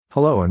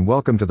Hello and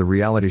welcome to the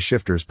Reality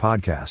Shifters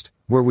podcast,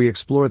 where we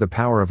explore the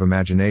power of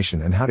imagination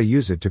and how to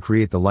use it to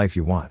create the life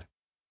you want.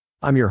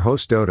 I'm your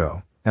host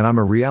Dodo, and I'm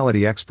a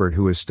reality expert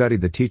who has studied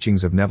the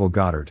teachings of Neville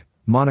Goddard,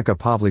 Monica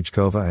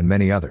Pavlichkova and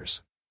many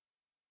others.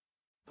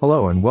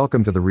 Hello and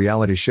welcome to the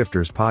Reality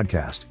Shifters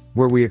podcast,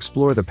 where we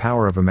explore the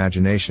power of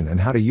imagination and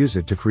how to use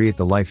it to create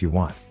the life you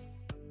want.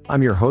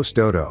 I'm your host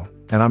Dodo,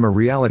 and I'm a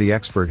reality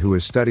expert who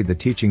has studied the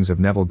teachings of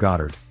Neville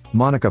Goddard,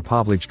 Monica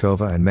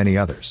Pavlichkova and many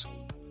others.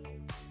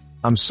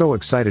 I'm so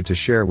excited to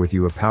share with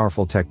you a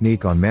powerful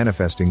technique on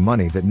manifesting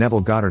money that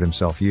Neville Goddard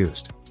himself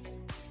used.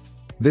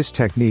 This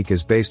technique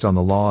is based on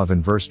the law of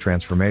inverse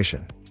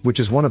transformation, which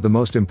is one of the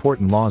most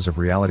important laws of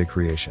reality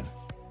creation.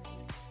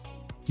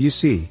 You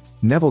see,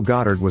 Neville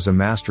Goddard was a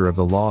master of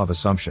the law of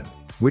assumption,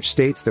 which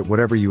states that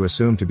whatever you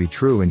assume to be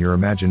true in your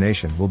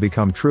imagination will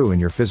become true in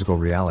your physical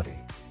reality.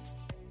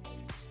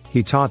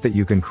 He taught that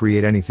you can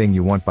create anything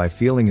you want by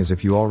feeling as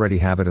if you already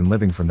have it and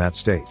living from that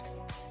state.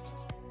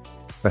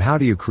 But how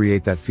do you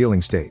create that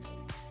feeling state?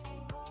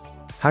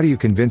 How do you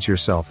convince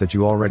yourself that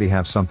you already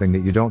have something that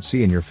you don't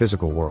see in your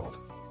physical world?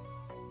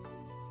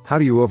 How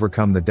do you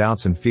overcome the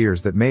doubts and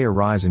fears that may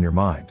arise in your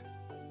mind?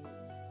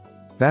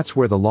 That's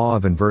where the law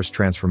of inverse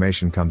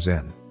transformation comes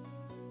in.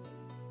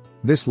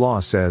 This law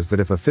says that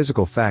if a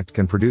physical fact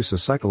can produce a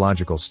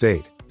psychological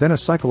state, then a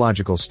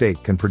psychological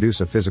state can produce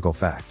a physical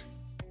fact.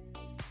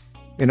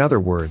 In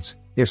other words,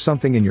 if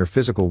something in your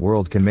physical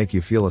world can make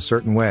you feel a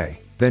certain way,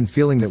 then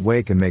feeling that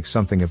way can make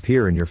something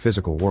appear in your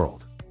physical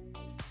world.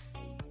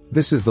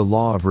 This is the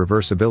law of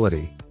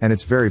reversibility, and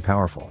it's very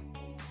powerful.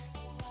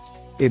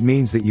 It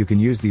means that you can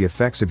use the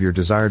effects of your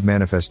desired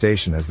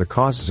manifestation as the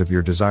causes of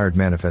your desired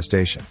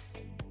manifestation.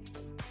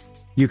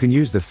 You can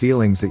use the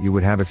feelings that you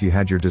would have if you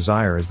had your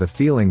desire as the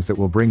feelings that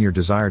will bring your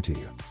desire to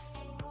you.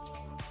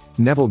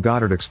 Neville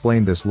Goddard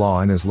explained this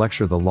law in his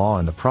lecture The Law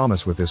and the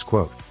Promise with this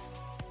quote: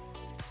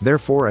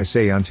 "Therefore I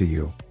say unto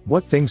you,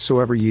 what things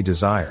soever ye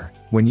desire,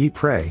 when ye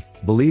pray,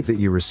 believe that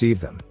ye receive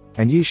them,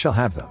 and ye shall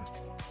have them."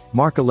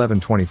 Mark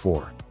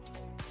 11:24.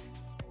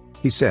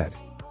 He said,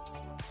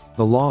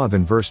 the law of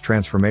inverse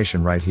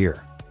transformation right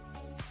here.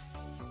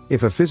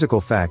 If a physical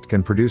fact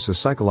can produce a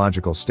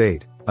psychological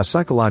state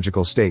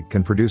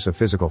can produce a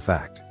physical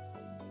fact.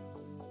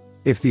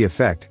 If the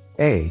effect,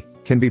 A,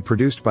 can be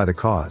produced by the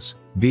cause,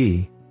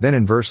 B, then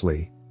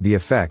inversely, the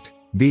effect,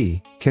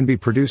 B, can be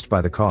produced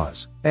by the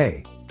cause,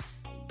 A.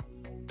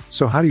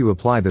 So how do you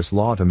apply this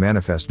law to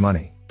manifest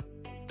money?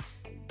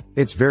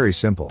 It's very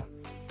simple.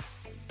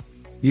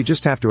 You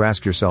just have to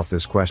ask yourself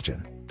this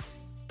question: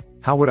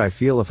 how would I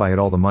feel if I had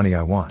all the money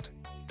I want?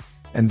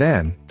 And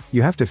then,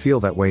 you have to feel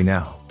that way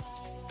now.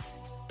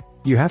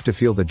 You have to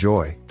feel the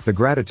joy, the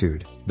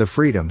gratitude, the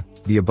freedom,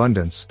 the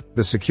abundance,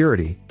 the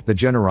security, the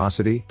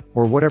generosity,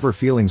 or whatever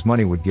feelings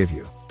money would give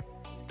you.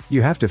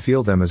 You have to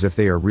feel them as if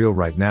they are real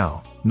right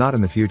now, not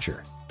in the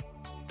future.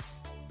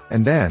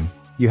 And then,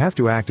 you have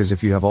to act as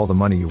if you have all the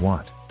money you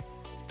want.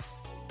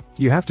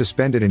 You have to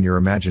spend it in your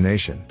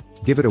imagination,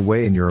 give it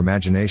away in your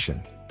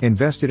imagination,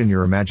 invest it in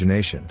your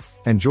imagination,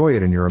 enjoy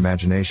it in your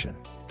imagination.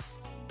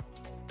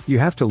 You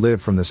have to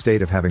live from the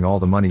state of having all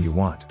the money you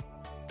want.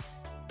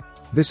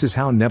 This is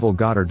how Neville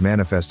Goddard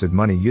manifested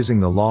money using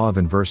the law of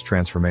inverse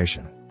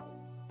transformation.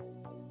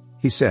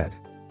 He said,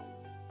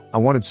 "I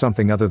wanted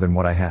something other than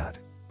what I had.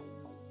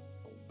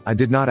 I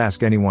did not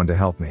ask anyone to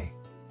help me.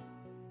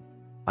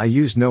 I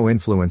used no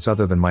influence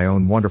other than my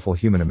own wonderful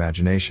human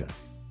imagination.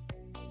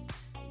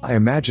 I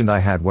imagined I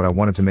had what I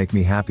wanted to make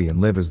me happy and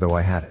live as though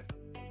I had it."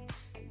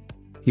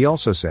 He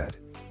also said,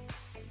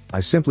 "I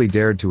simply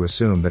dared to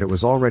assume that it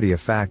was already a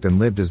fact and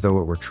lived as though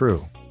it were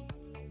true."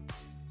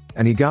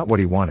 And he got what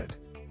he wanted.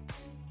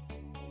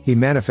 He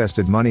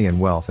manifested money and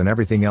wealth and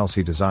everything else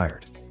he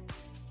desired.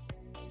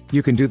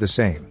 You can do the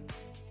same.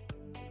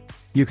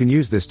 You can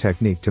use this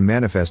technique to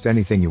manifest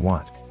anything you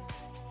want.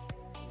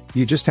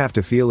 You just have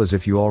to feel as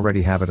if you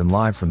already have it and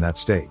live from that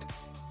state.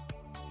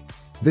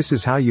 This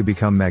is how you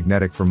become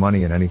magnetic for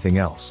money and anything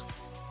else.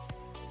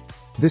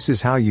 This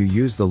is how you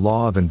use the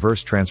law of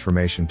inverse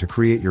transformation to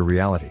create your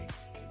reality.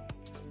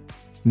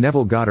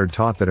 Neville Goddard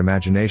taught that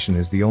imagination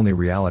is the only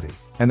reality,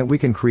 and that we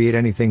can create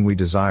anything we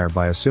desire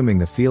by assuming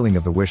the feeling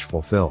of the wish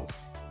fulfilled.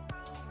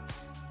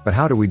 But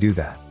how do we do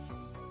that?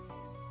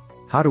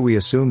 How do we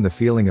assume the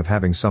feeling of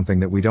having something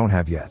that we don't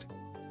have yet?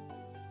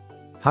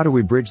 How do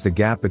we bridge the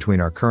gap between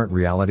our current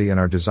reality and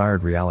our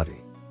desired reality?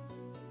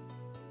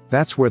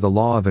 That's where the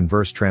law of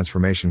inverse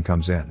transformation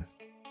comes in.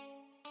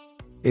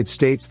 It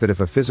states that if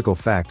a physical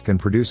fact can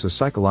produce a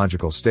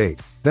psychological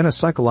state, then a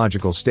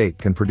psychological state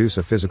can produce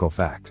a physical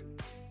fact.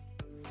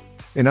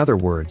 In other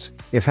words,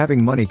 if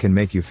having money can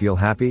make you feel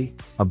happy,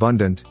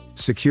 abundant,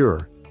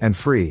 secure, and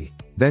free,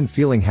 then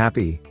feeling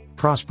happy,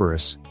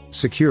 prosperous,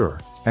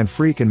 secure, and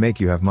free can make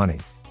you have money.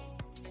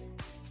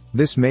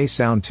 This may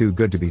sound too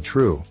good to be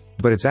true,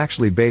 but it's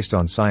actually based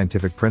on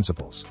scientific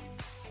principles.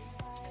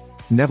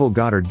 Neville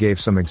Goddard gave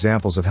some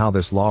examples of how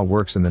this law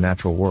works in the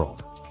natural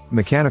world.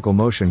 Mechanical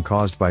motion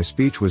caused by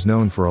speech was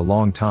known for a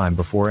long time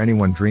before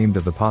anyone dreamed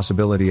of the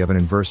possibility of an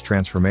inverse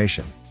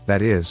transformation,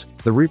 that is,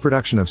 the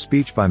reproduction of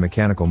speech by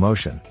mechanical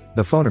motion,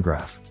 the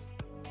phonograph.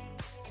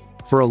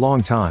 For a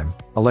long time,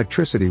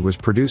 electricity was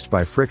produced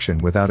by friction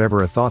without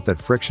ever a thought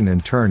that friction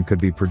in turn could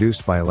be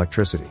produced by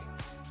electricity.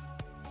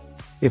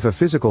 If a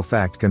physical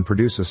fact can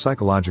produce a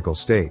psychological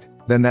state,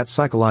 then that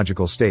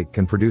psychological state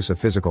can produce a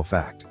physical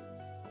fact.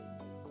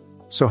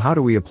 So how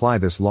do we apply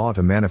this law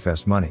to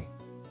manifest money?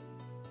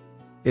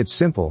 It's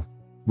simple.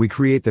 We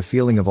create the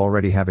feeling of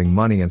already having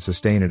money and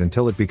sustain it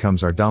until it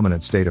becomes our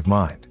dominant state of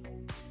mind.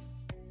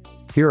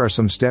 Here are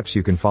some steps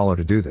you can follow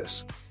to do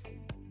this.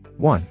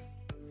 1.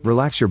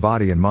 Relax your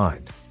body and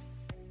mind.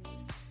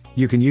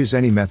 You can use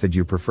any method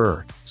you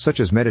prefer, such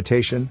as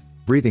meditation,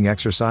 breathing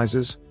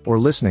exercises, or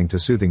listening to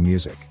soothing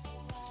music.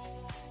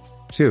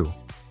 2.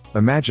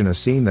 Imagine a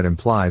scene that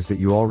implies that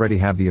you already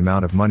have the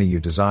amount of money you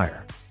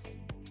desire.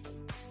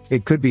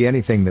 It could be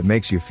anything that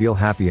makes you feel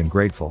happy and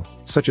grateful,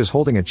 such as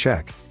holding a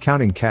check,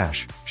 counting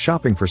cash,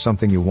 shopping for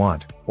something you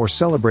want, or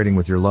celebrating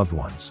with your loved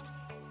ones.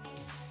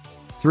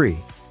 3.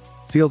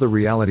 Feel the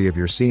reality of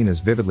your scene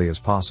as vividly as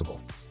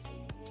possible.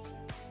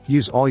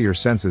 Use all your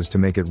senses to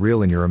make it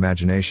real in your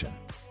imagination.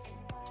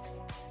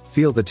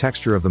 Feel the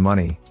texture of the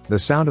money, the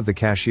sound of the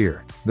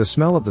cashier, the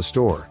smell of the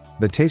store,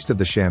 the taste of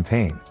the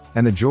champagne,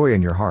 and the joy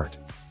in your heart.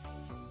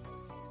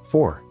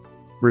 4.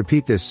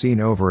 Repeat this scene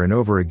over and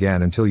over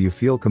again until you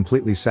feel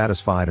completely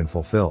satisfied and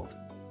fulfilled.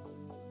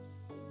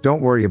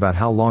 Don't worry about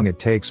how long it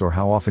takes or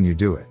how often you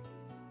do it.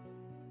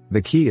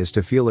 The key is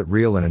to feel it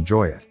real and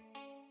enjoy it.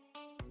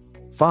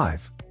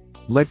 5.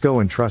 Let go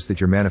and trust that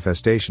your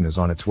manifestation is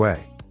on its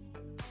way.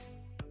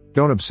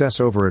 Don't obsess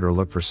over it or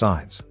look for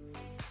signs.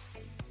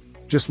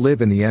 Just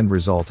live in the end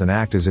result and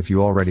act as if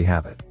you already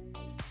have it.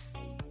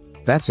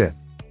 That's it.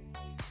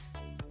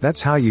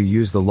 That's how you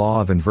use the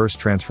law of inverse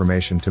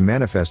transformation to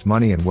manifest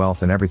money and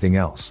wealth and everything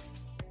else.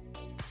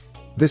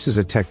 This is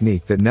a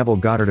technique that Neville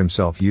Goddard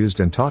himself used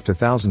and taught to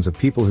thousands of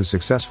people who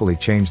successfully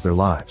changed their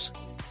lives.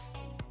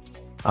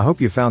 I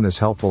hope you found this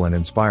helpful and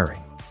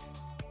inspiring.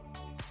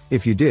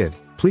 If you did,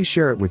 please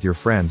share it with your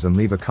friends and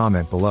leave a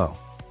comment below.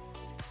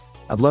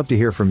 I'd love to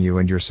hear from you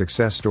and your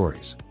success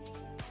stories.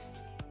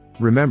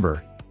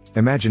 Remember,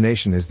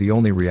 imagination is the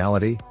only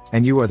reality,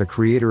 and you are the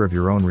creator of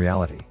your own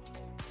reality.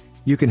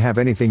 You can have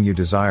anything you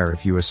desire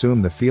if you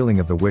assume the feeling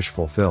of the wish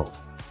fulfilled.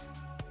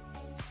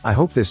 I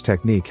hope this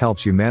technique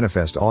helps you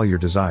manifest all your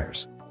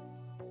desires.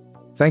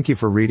 Thank you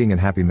for reading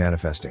and happy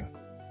manifesting.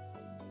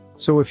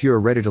 So if you are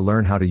ready to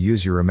learn how to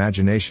use your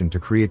imagination to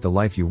create the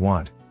life you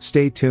want,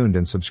 stay tuned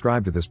and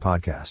subscribe to this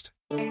podcast.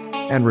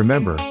 And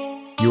remember,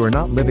 you are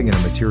not living in a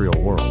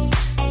material world.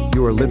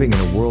 You are living in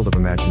a world of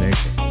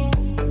imagination.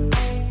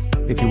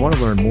 If you want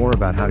to learn more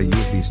about how to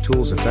use these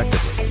tools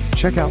effectively,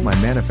 check out my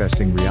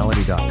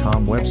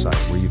manifestingreality.com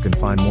website where you can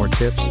find more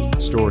tips,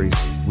 stories,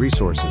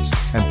 resources,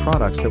 and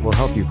products that will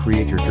help you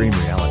create your dream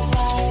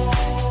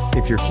reality.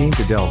 If you're keen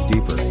to delve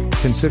deeper,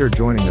 consider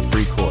joining the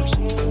free course,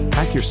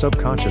 Hack Your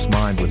Subconscious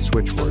Mind with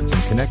Switchwords,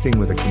 and connecting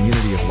with a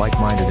community of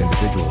like-minded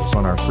individuals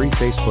on our free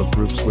Facebook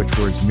group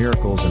Switchwords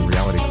Miracles and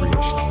Reality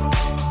Creation.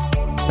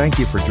 Thank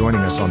you for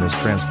joining us on this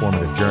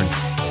transformative journey.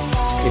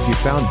 If you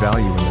found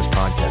value in this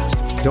podcast,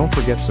 don't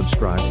forget to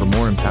subscribe for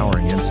more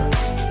empowering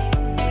insights.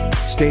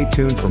 Stay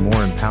tuned for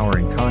more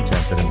empowering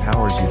content that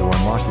empowers you to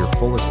unlock your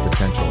fullest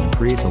potential and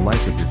create the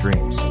life of your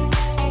dreams.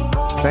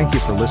 Thank you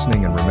for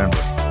listening, and remember,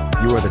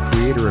 you are the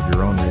creator of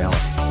your own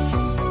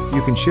reality.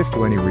 You can shift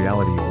to any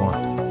reality you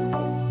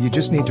want. You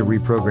just need to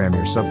reprogram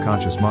your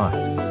subconscious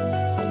mind.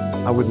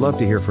 I would love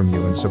to hear from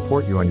you and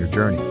support you on your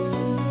journey.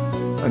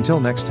 Until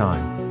next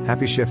time,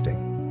 happy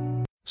shifting.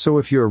 So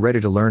if you are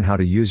ready to learn how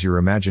to use your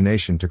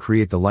imagination to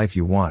create the life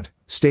you want,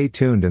 stay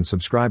tuned and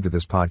subscribe to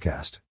this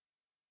podcast.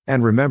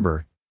 And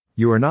remember,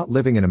 you are not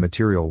living in a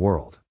material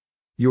world.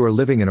 You are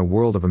living in a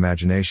world of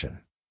imagination.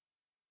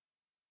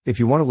 If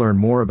you want to learn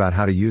more about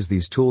how to use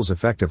these tools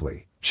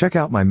effectively, check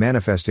out my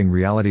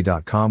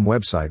manifestingreality.com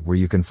website where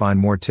you can find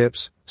more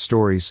tips,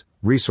 stories,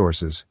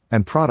 resources,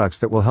 and products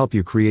that will help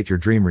you create your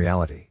dream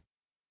reality.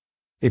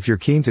 If you're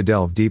keen to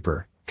delve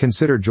deeper,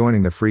 consider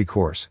joining the free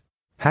course,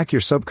 Hack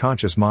Your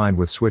Subconscious Mind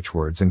with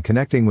Switchwords, and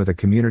connecting with a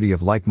community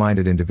of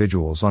like-minded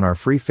individuals on our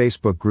free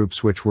Facebook group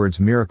Switchwords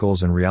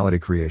Miracles and Reality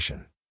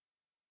Creation.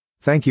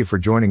 Thank you for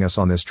joining us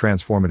on this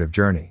transformative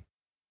journey.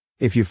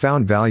 If you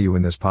found value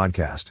in this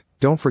podcast,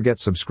 don't forget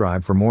to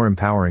subscribe for more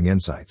empowering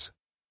insights.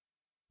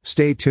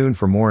 Stay tuned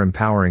for more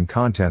empowering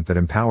content that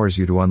empowers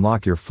you to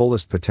unlock your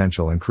fullest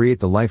potential and create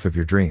the life of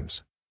your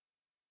dreams.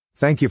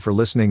 Thank you for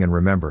listening, and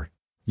remember,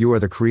 you are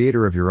the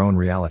creator of your own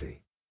reality.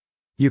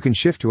 You can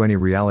shift to any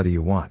reality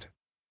you want.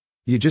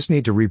 You just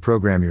need to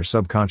reprogram your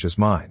subconscious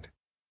mind.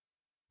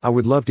 I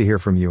would love to hear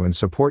from you and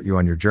support you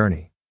on your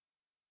journey.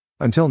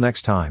 Until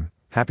next time,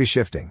 happy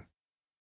shifting.